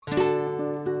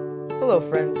Hello,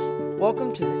 friends.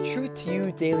 Welcome to the Truth to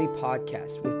You Daily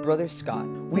Podcast with Brother Scott.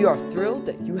 We are thrilled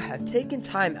that you have taken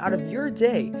time out of your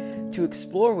day to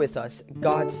explore with us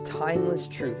God's timeless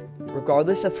truth.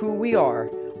 Regardless of who we are,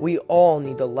 we all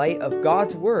need the light of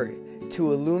God's Word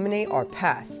to illuminate our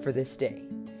path for this day.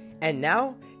 And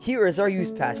now, here is our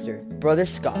youth pastor, Brother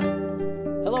Scott.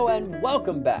 Hello and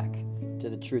welcome back to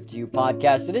the Truth to You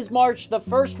podcast. It is March the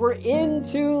 1st. We're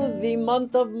into the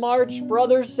month of March.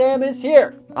 Brother Sam is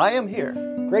here. I am here.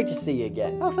 Great to see you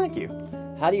again. Oh, thank you.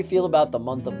 How do you feel about the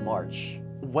month of March?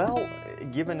 Well,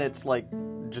 given it's like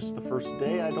just the first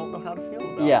day, I don't know how to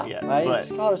feel about Yeah, it yet. right? But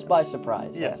It's caught us by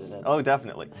surprise. yes. Hasn't it? Oh,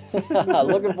 definitely.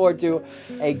 Looking forward to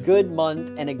a good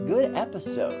month and a good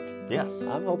episode. Yes.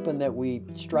 I'm hoping that we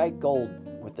strike gold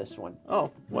with this one. Oh,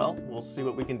 well, we'll see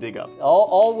what we can dig up.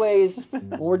 Always,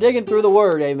 when we're digging through the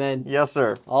Word, amen. Yes,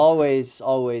 sir. Always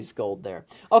gold there.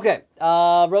 Okay,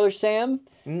 Brother Sam,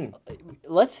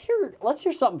 let's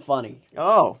hear something funny.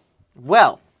 Oh,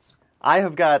 well, I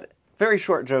have got a very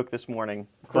short joke this morning.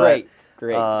 but,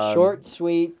 Great. Short,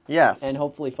 sweet, Yes. and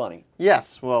hopefully funny.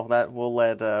 Yes. Well, that we'll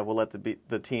let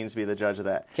the teens be the judge of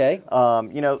that. Okay.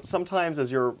 Sometimes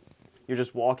as you're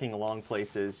just walking along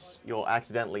places, you'll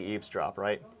accidentally eavesdrop,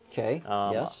 right? Okay.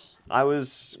 Yes. I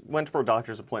went for a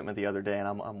doctor's appointment the other day, and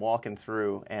I'm walking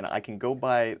through, and I can go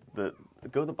by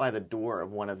the door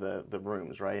of one of the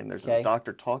rooms, right? And there's Okay. a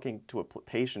doctor talking to a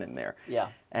patient in there. Yeah.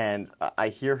 And I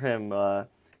hear him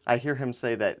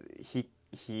say that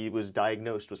he was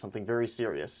diagnosed with something very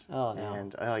serious. Oh, no.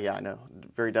 And yeah, I know,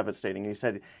 very devastating. And he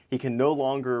said he can no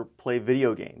longer play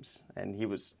video games, and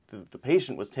the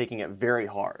patient was taking it very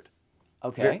hard.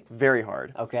 Okay. Very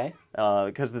hard. Okay.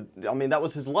 Because that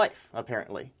was his life,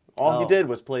 apparently. All he Oh. did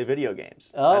was play video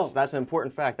games. Oh. That's an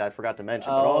important fact that I forgot to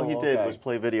mention. But all he did okay. was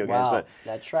play video games. Wow. But,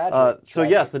 That's tragic. so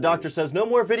yes, Tragic the doctor news. says no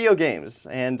more video games,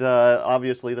 and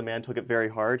obviously the man took it very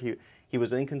hard. He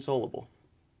was inconsolable.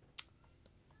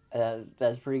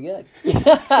 That's pretty good.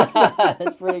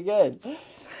 That's pretty good.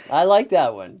 I like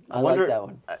that one. I like that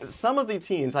one. Some of the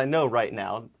teens I know right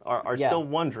now are Yeah. still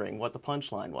wondering what the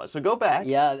punchline was. So go back,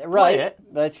 Yeah, play right. it,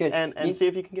 That's good. and see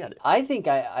if you can get it. I think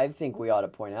we ought to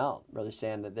point out, Brother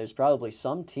Sam, that there's probably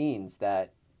some teens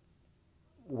that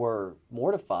were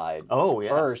mortified Oh, yes.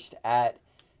 first at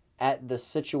the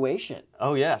situation.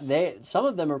 Oh yes. Some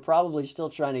of them are probably still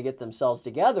trying to get themselves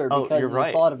together Oh, because you're of the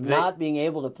right. thought of not being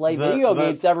able to play the- video the-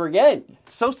 games ever again.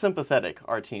 So sympathetic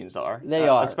our teens are. They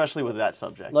are. Especially with that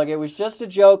subject. Look, it was just a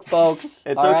joke, folks.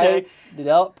 It's all okay.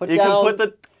 right? Put You down can put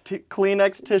the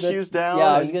Kleenex tissues down. Yeah,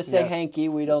 I was and- going to say yes. hanky.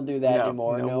 We don't do that No,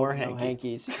 anymore. no more hanky. No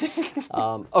hankies.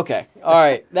 Okay. All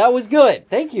right. That was good.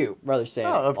 Thank you, Brother Sam.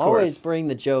 Oh, of Always course. bring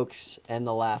the jokes and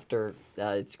the laughter.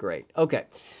 It's great. Okay.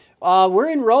 We're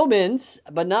in Romans,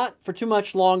 but not for too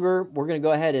much longer. We're going to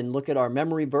go ahead and look at our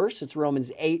memory verse. It's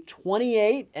Romans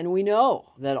 8:28, and we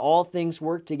know that all things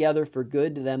work together for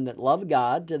good to them that love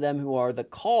God, to them who are the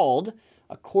called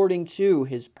according to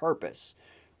His purpose.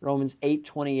 Romans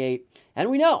 8:28, and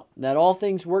we know that all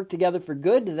things work together for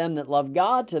good to them that love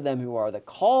God, to them who are the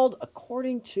called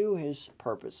according to His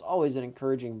purpose. Always an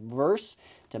encouraging verse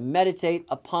to meditate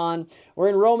upon. We're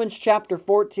in Romans chapter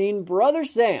 14. Brother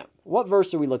Sam, what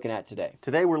verse are we looking at today?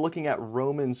 Today we're looking at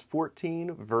Romans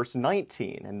 14, verse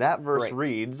 19. And that verse Great.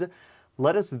 reads,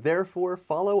 "Let us therefore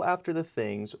follow after the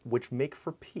things which make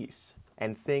for peace,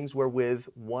 and things wherewith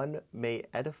one may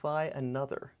edify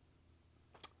another."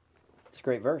 It's a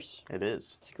great verse. It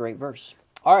is. It's a great verse.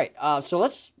 All right, so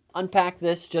let's unpack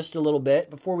this just a little bit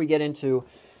before we get into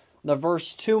the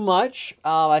verse too much.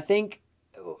 I think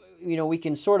we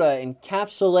can sort of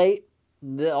encapsulate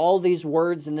all these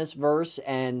words in this verse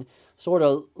and sort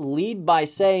of lead by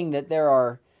saying that there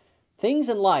are things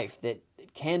in life that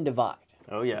can divide.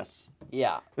 Oh, yes.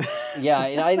 Yeah,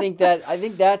 and I think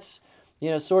that's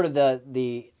sort of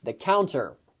the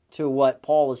counter to what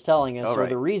Paul is telling us, Oh, or right.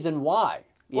 the reason why.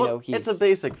 It's a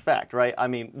basic fact, right? I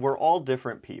mean, we're all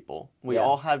different people. We Yeah.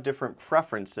 all have different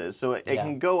preferences. So it Yeah.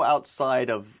 can go outside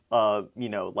of,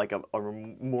 like a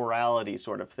morality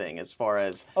sort of thing as far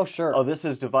as, Oh, sure. oh, this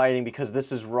is dividing because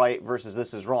this is right versus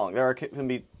this is wrong. Can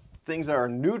be things that are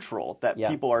neutral that Yeah.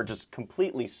 people are just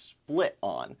completely split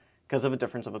on because of a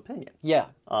difference of opinion. Yeah.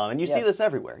 And you see this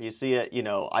everywhere. You see it,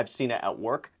 I've seen it at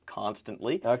work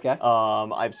constantly. Okay.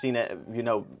 I've seen it,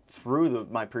 through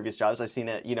my previous jobs. I've seen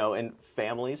it, in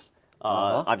families.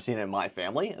 I've seen it in my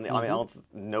family, and I mean,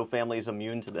 no family is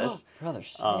immune to this. Brother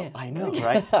Scott. I know,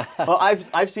 right? Well,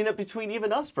 I've seen it between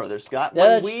even us, Brother Scott.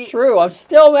 That's true. I'm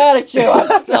still mad at you.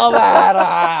 I'm still mad.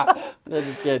 I'm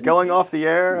just kidding. Going off the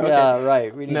air? Okay. Yeah,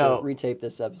 right. We need to retape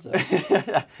this episode.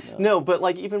 No, but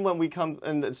like even when we come,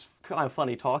 and it's kind of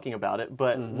funny talking about it,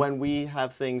 but when we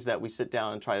have things that we sit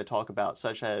down and try to talk about,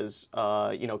 such as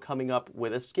coming up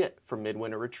with a skit for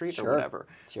Midwinter Retreat or whatever,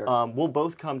 we'll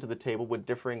both come to the table with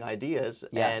differing ideas,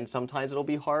 and sometimes it'll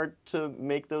be hard to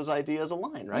make those ideas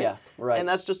align, right? Yeah, right. And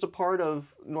that's just a part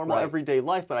of normal everyday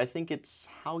life, but I think it's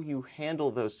how you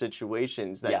handle those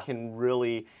situations that can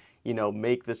really,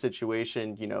 make the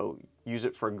situation, use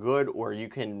it for good, or you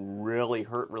can really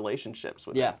hurt relationships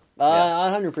with it.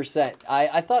 100%.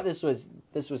 I thought this was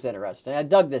interesting. I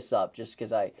dug this up just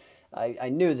because I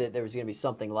knew that there was going to be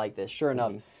something like this. Sure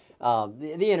enough,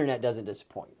 the internet doesn't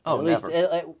disappoint. Oh, at never.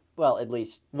 At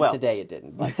least today it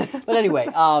didn't. But anyway,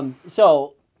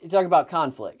 so you talk about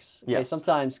conflicts. Okay? Yes.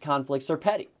 Sometimes conflicts are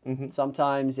petty.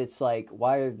 Sometimes it's like,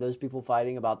 why are those people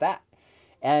fighting about that?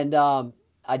 And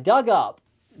I dug up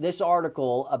this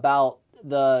article about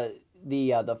the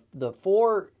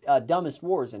 4 dumbest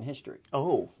wars in history.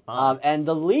 Oh. And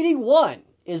the leading one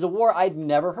is a war I'd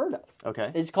never heard of. Okay.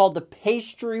 It's called the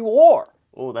Pastry War.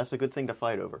 Oh, that's a good thing to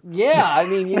fight over. Yeah, I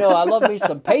mean, I love me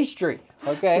some pastry.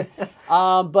 Okay,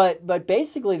 but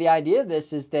basically the idea of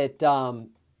this is that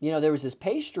there was this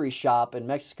pastry shop in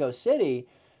Mexico City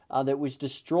that was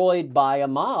destroyed by a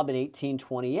mob in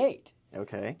 1828.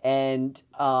 Okay. And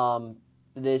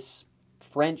this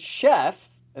French chef,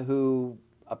 who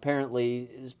apparently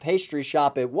his pastry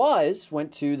shop it was,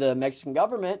 went to the Mexican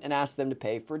government and asked them to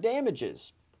pay for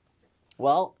damages.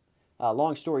 Well,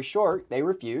 long story short, they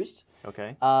refused.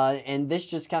 Okay. And this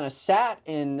just kind of sat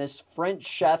in this French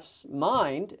chef's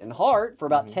mind and heart for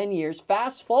about 10 years.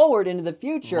 Fast forward into the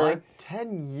future.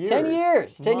 10 years? 10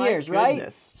 years. 10 My years, right?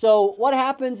 goodness. So what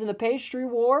happens in the pastry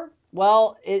war?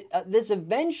 Well, this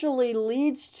eventually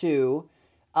leads to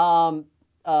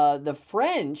the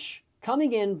French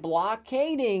coming in,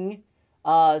 blockading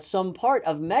some part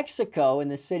of Mexico in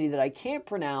the city that I can't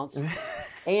pronounce.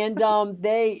 And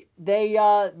they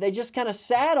just kind of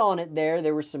sat on it there.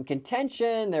 There was some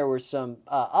contention. There was some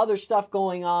other stuff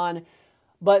going on.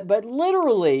 But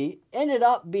literally ended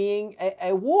up being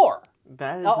a war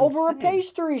That is over a insane.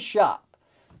 pastry shop.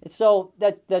 And so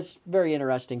that's very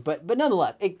interesting. But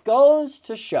nonetheless, it goes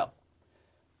to show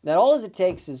that all it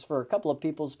takes is for a couple of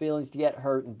people's feelings to get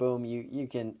hurt, and boom, you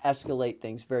can escalate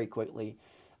things very quickly.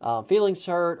 Feelings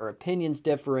hurt or opinions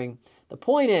differing. The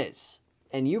point is,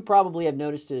 and you probably have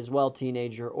noticed it as well,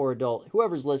 teenager or adult,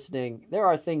 whoever's listening, there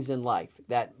are things in life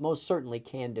that most certainly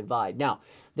can divide. Now,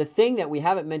 the thing that we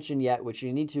haven't mentioned yet, which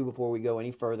you need to before we go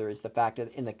any further, is the fact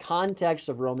that in the context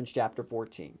of Romans chapter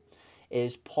 14,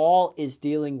 is Paul is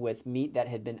dealing with meat that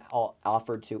had been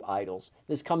offered to idols.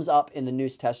 This comes up in the New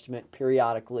Testament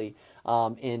periodically.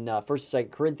 In 1st and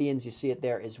 2nd Corinthians, you see it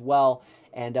there as well.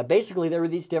 And basically, there were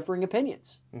these differing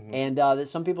opinions. And that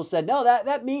some people said, no,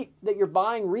 that meat that you're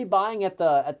rebuying at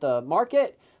the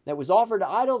market that was offered to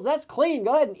idols, that's clean.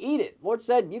 Go ahead and eat it. Lord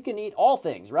said you can eat all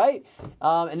things, right?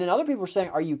 And then other people were saying,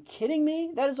 are you kidding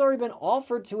me? That has already been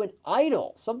offered to an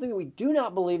idol, something that we do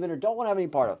not believe in or don't want to have any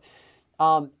part of.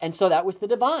 And so that was the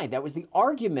divide. That was the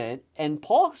argument. And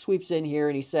Paul sweeps in here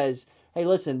and he says, hey,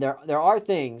 listen, there are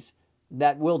things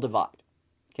that will divide.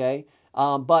 Okay?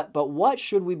 But what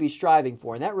should we be striving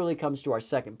for? And that really comes to our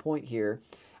second point here.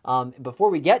 Before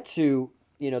we get to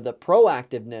the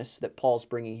proactiveness that Paul's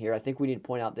bringing here, I think we need to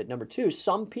point out that number 2,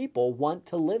 some people want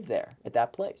to live there at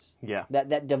that place. Yeah.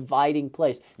 That dividing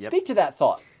place. Yep. Speak to that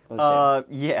thought.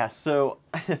 Yeah. So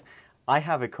I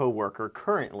have a coworker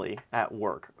currently at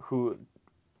work who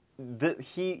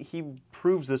he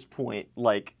proves this point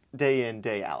like day in,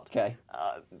 day out. Okay.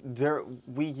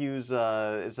 We use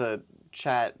is a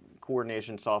chat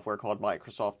coordination software called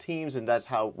Microsoft Teams, and that's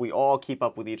how we all keep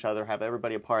up with each other, have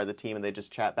everybody a part of the team, and they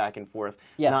just chat back and forth.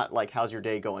 Yeah. Not like, how's your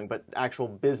day going, but actual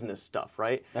business stuff,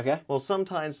 right? Okay. Well,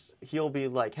 sometimes he'll be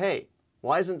like, hey,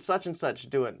 why isn't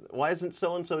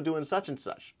so-and-so doing such and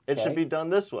such? It should be done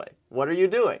this way. What are you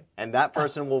doing? And that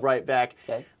person will write back,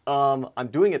 I'm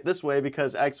doing it this way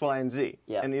because X, Y, and Z.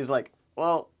 Yeah. And he's like,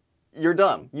 well, you're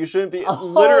dumb. You shouldn't be.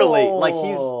 Literally, like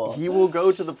he will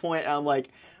go to the point, and I'm like,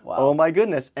 wow. Oh my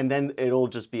goodness. And then it'll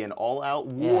just be an all-out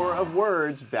war of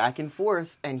words back and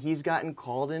forth, and he's gotten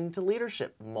called into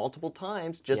leadership multiple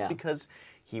times just because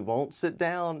he won't sit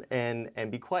down and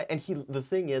be quiet. And the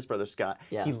thing is, Brother Scott,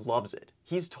 he loves it.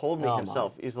 He's told me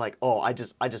himself. He's like, I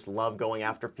just love going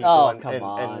after people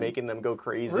and making them go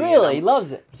crazy. Really? He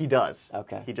loves it. He does.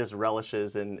 Okay. He just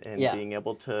relishes in being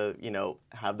able to,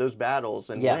 have those battles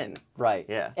and win. Right.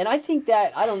 Yeah. And I think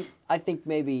I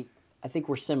think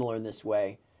we're similar in this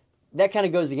way. That kind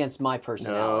of goes against my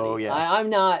personality. Oh, yeah. I'm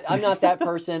not that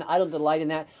person. I don't delight in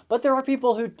that. But there are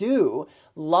people who do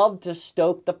love to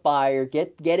stoke the fire,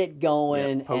 get it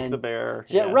going, poke the bear.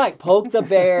 Right, poke the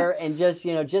bear, and just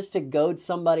to goad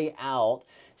somebody out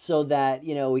so that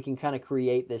we can kind of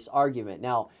create this argument.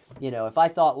 Now, if I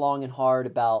thought long and hard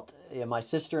about my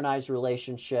sister and I's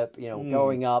relationship,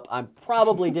 growing up, I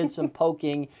probably did some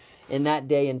poking in that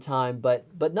day and time, but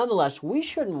nonetheless, we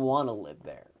shouldn't want to live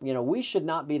there. We should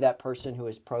not be that person who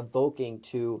is provoking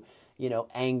to,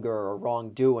 anger or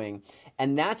wrongdoing.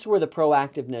 And that's where the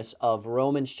proactiveness of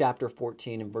Romans chapter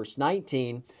 14 and verse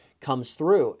 19 comes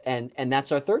through. And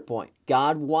that's our third point.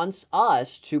 God wants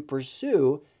us to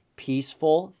pursue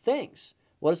peaceful things.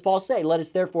 What does Paul say? Let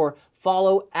us therefore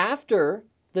follow after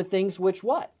the things which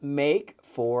what? Make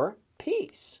for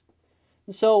peace.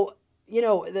 And so,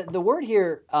 the word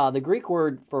here, the Greek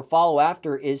word for follow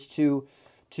after is to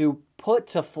put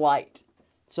to flight.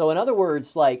 So in other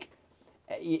words, like,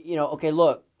 okay,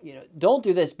 look, don't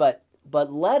do this, but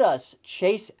let us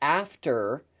chase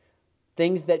after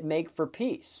things that make for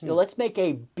peace. Let's make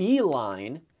a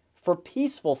beeline for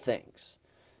peaceful things.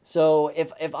 So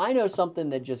if I know something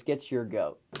that just gets your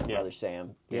goat, Brother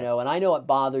Sam, and I know it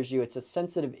bothers you, it's a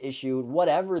sensitive issue,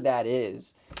 whatever that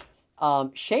is,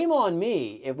 shame on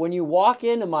me if when you walk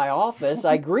into my office,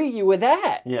 I greet you with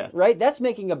that. Yeah. Right? That's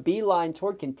making a beeline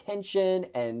toward contention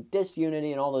and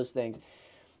disunity and all those things.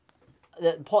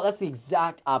 Paul, that's the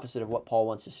exact opposite of what Paul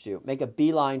wants us to do. Make a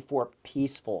beeline for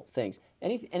peaceful things.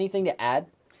 Anything to add?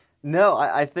 No,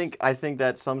 I think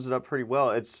that sums it up pretty well.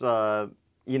 It's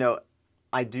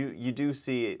you do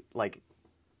see, like,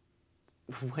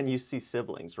 when you see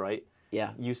siblings, right?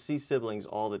 Yeah. You see siblings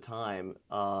all the time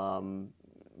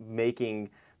making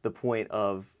the point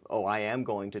of, I am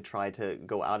going to try to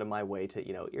go out of my way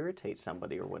to, irritate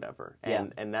somebody or whatever.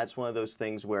 And that's one of those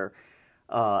things where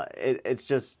it's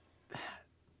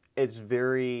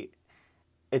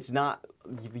not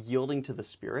yielding to the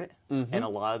Spirit in a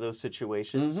lot of those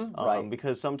situations. Right.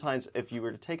 Because sometimes if you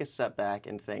were to take a step back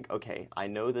and think, okay, I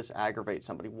know this aggravates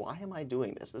somebody. Why am I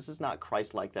doing this? This is not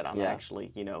Christ-like that I'm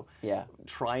actually,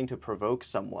 trying to provoke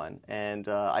someone. And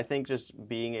I think just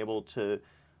being able to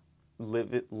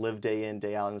live day in,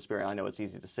 day out in the Spirit. I know it's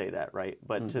easy to say that, right?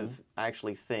 But to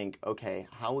actually think, okay,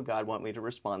 how would God want me to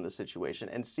respond to this situation,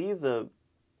 and see the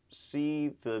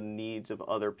needs of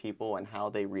other people and how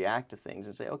they react to things,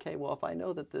 and say, okay, well, if I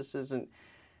know that this isn't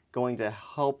going to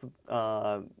help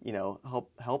them,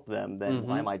 then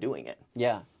why am I doing it?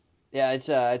 Yeah, it's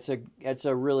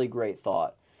a really great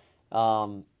thought.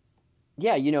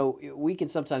 We can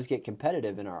sometimes get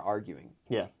competitive in our arguing.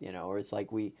 Yeah, or it's like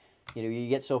you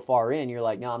get so far in, you're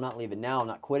like, no, I'm not leaving now. I'm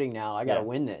not quitting now. I got to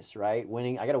win this, right?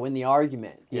 I got to win the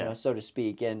argument, so to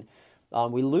speak. And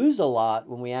we lose a lot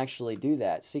when we actually do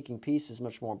that. Seeking peace is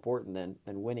much more important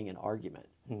than winning an argument,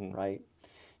 right?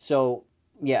 So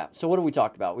what have we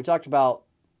talked about? We talked about,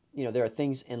 there are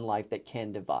things in life that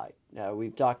can divide.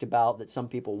 We've talked about that some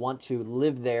people want to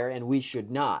live there and we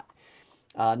should not.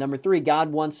 Number 3,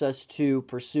 God wants us to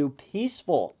pursue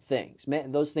peaceful things,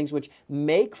 those things which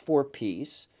make for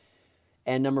peace.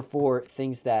 And number 4,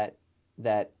 things that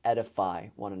edify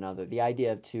one another. The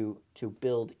idea of to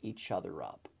build each other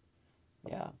up.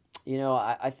 Yeah.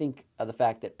 I think of the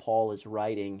fact that Paul is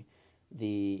writing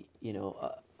the,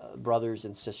 brothers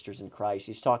and sisters in Christ.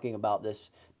 He's talking about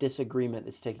this disagreement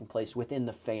that's taking place within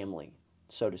the family,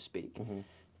 so to speak.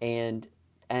 And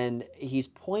he's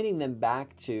pointing them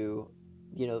back to,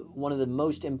 one of the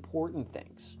most important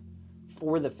things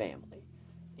for the family.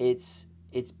 It's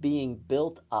being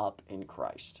built up in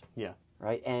Christ. Yeah.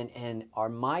 Right? And are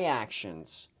my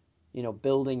actions,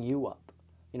 building you up?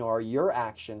 Are your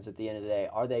actions at the end of the day,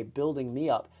 are they building me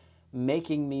up,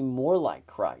 making me more like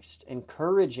Christ,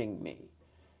 encouraging me?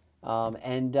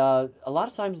 And a lot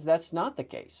of times that's not the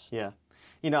case. Yeah.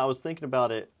 I was thinking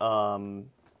about it.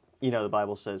 The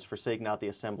Bible says, forsake not the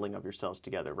assembling of yourselves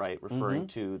together, right? Referring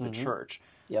to the church.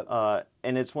 Yep.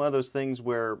 And it's one of those things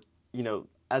where,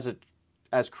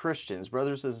 as Christians,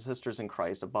 brothers and sisters in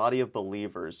Christ, a body of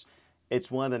believers, it's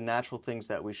one of the natural things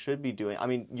that we should be doing. I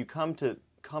mean, you come to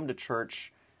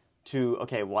church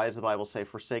why does the Bible say,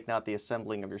 forsake not the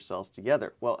assembling of yourselves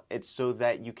together? Well, it's so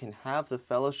that you can have the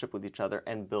fellowship with each other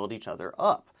and build each other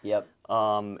up. Yep.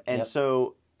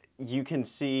 So, you can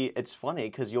see, it's funny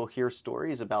because you'll hear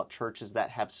stories about churches that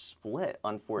have split,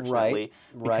 unfortunately,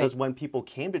 because when people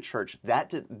came to church,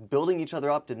 building each other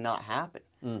up did not happen.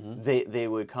 Mm-hmm. They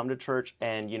would come to church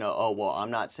and, oh, well, I'm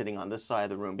not sitting on this side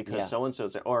of the room because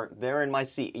so-and-so's there, or they're in my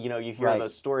seat. You hear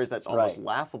those stories that's almost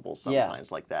laughable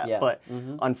sometimes like that. Yeah. But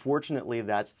unfortunately,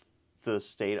 that's the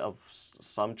state of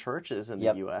some churches in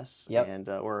the U.S. and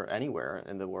or anywhere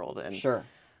in the world. And sure.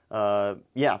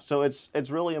 So it's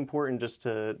really important just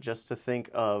to think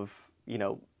of,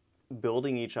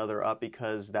 building each other up,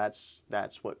 because that's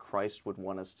what Christ would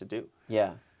want us to do.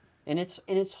 Yeah. And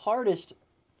it's hardest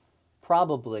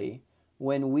probably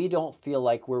when we don't feel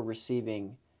like we're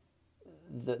receiving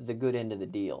the good end of the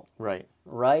deal. Right.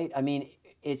 Right? I mean,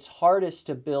 it's hardest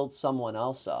to build someone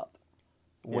else up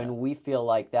when we feel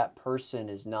like that person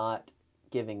is not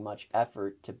giving much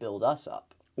effort to build us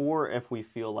up. Or if we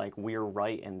feel like we're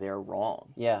right and they're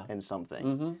wrong in something.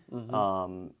 Mm-hmm,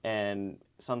 mm-hmm. And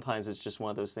sometimes it's just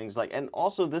one of those things. And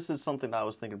also this is something I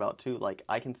was thinking about too.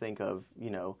 I can think of,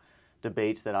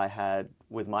 debates that I had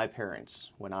with my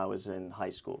parents when I was in high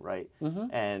school, right?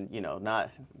 Mm-hmm. And,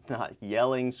 not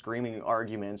yelling, screaming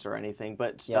arguments or anything,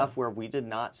 but stuff where we did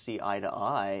not see eye to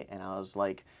eye. And I was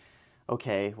like,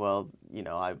 okay, well,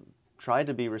 I tried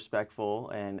to be respectful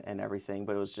and everything,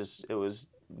 but it was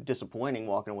disappointing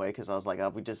walking away because I was like,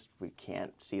 we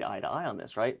can't see eye to eye on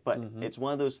this, right? But it's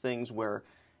one of those things where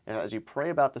as you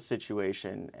pray about the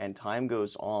situation and time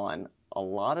goes on, a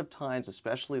lot of times,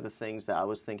 especially the things that I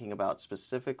was thinking about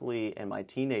specifically in my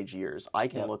teenage years, I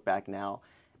can look back now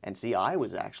and see I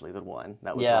was actually the one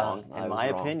that was wrong, and my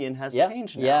opinion has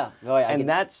changed now. Yeah, no, I and can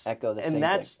that's echo the and same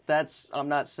that's I'm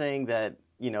not saying that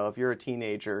if you're a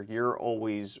teenager, you're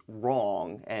always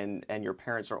wrong and your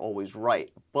parents are always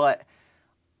right, but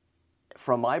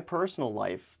from my personal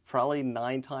life, probably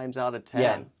 9 times out of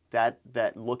 10.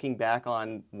 That looking back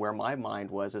on where my mind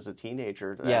was as a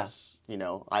teenager, that's,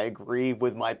 I agree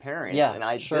with my parents and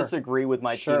I disagree with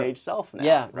my teenage self now.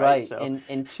 Yeah, right. So.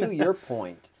 And to your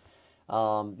point,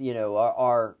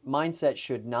 our mindset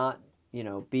should not,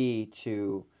 be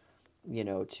to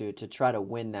try to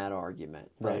win that argument.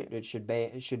 Right. It should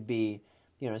be,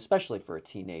 especially for a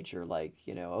teenager,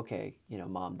 okay,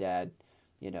 mom, dad,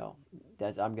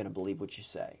 I'm going to believe what you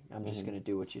say. I'm just going to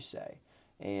do what you say.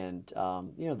 And,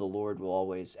 the Lord will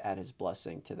always add his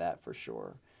blessing to that for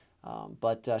sure.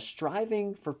 But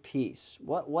striving for peace,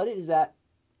 what does that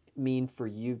mean for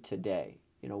you today?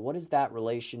 What is that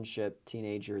relationship,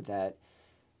 teenager, that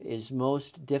is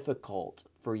most difficult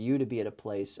for you to be at a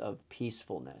place of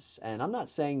peacefulness? And I'm not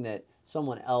saying that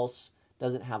someone else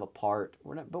doesn't have a part,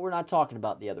 but we're not talking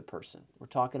about the other person. We're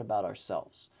talking about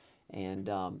ourselves. And,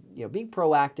 being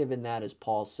proactive in that, as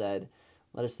Paul said,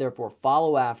 let us therefore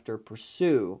follow after,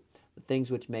 pursue the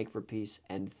things which make for peace,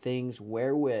 and things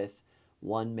wherewith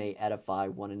one may edify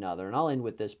one another. And I'll end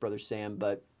with this, Brother Sam,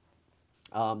 but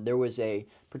there was a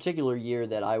particular year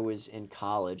that I was in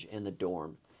college in the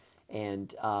dorm.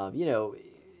 And,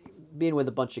 being with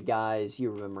a bunch of guys,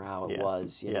 you remember how it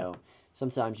was, you know.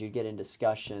 Sometimes you get in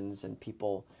discussions and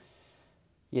people,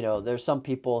 there's some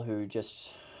people who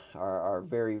just are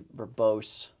very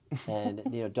verbose and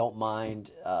don't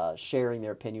mind sharing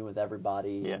their opinion with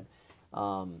everybody. Yeah.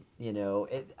 And,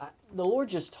 the Lord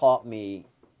just taught me.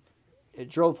 It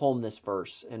drove home this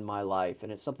verse in my life,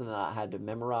 and it's something that I had to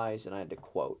memorize and I had to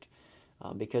quote,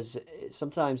 because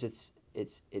sometimes it's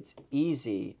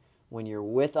easy when you're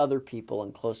with other people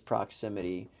in close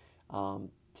proximity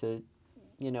to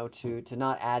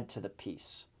not add to the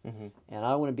peace. Mm-hmm. And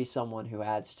I want to be someone who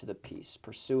adds to the peace,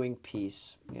 pursuing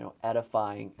peace,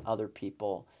 edifying other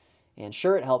people. And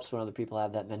sure, it helps when other people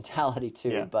have that mentality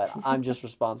too, but I'm just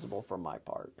responsible for my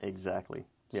part. Exactly.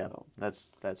 Yeah, so.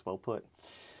 That's well put.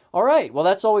 All right. Well,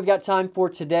 that's all we've got time for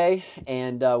today.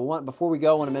 And before we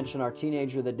go, I want to mention our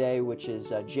teenager of the day, which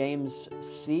is James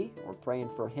C. We're praying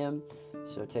for him,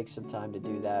 so take some time to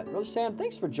do that. Brother Sam,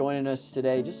 thanks for joining us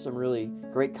today. Just some really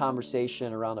great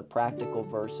conversation around a practical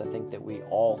verse I think that we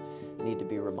all need to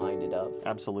be reminded of.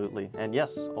 Absolutely. And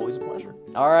yes, always a pleasure.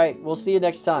 All right. We'll see you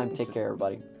next time. Take care,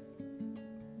 everybody.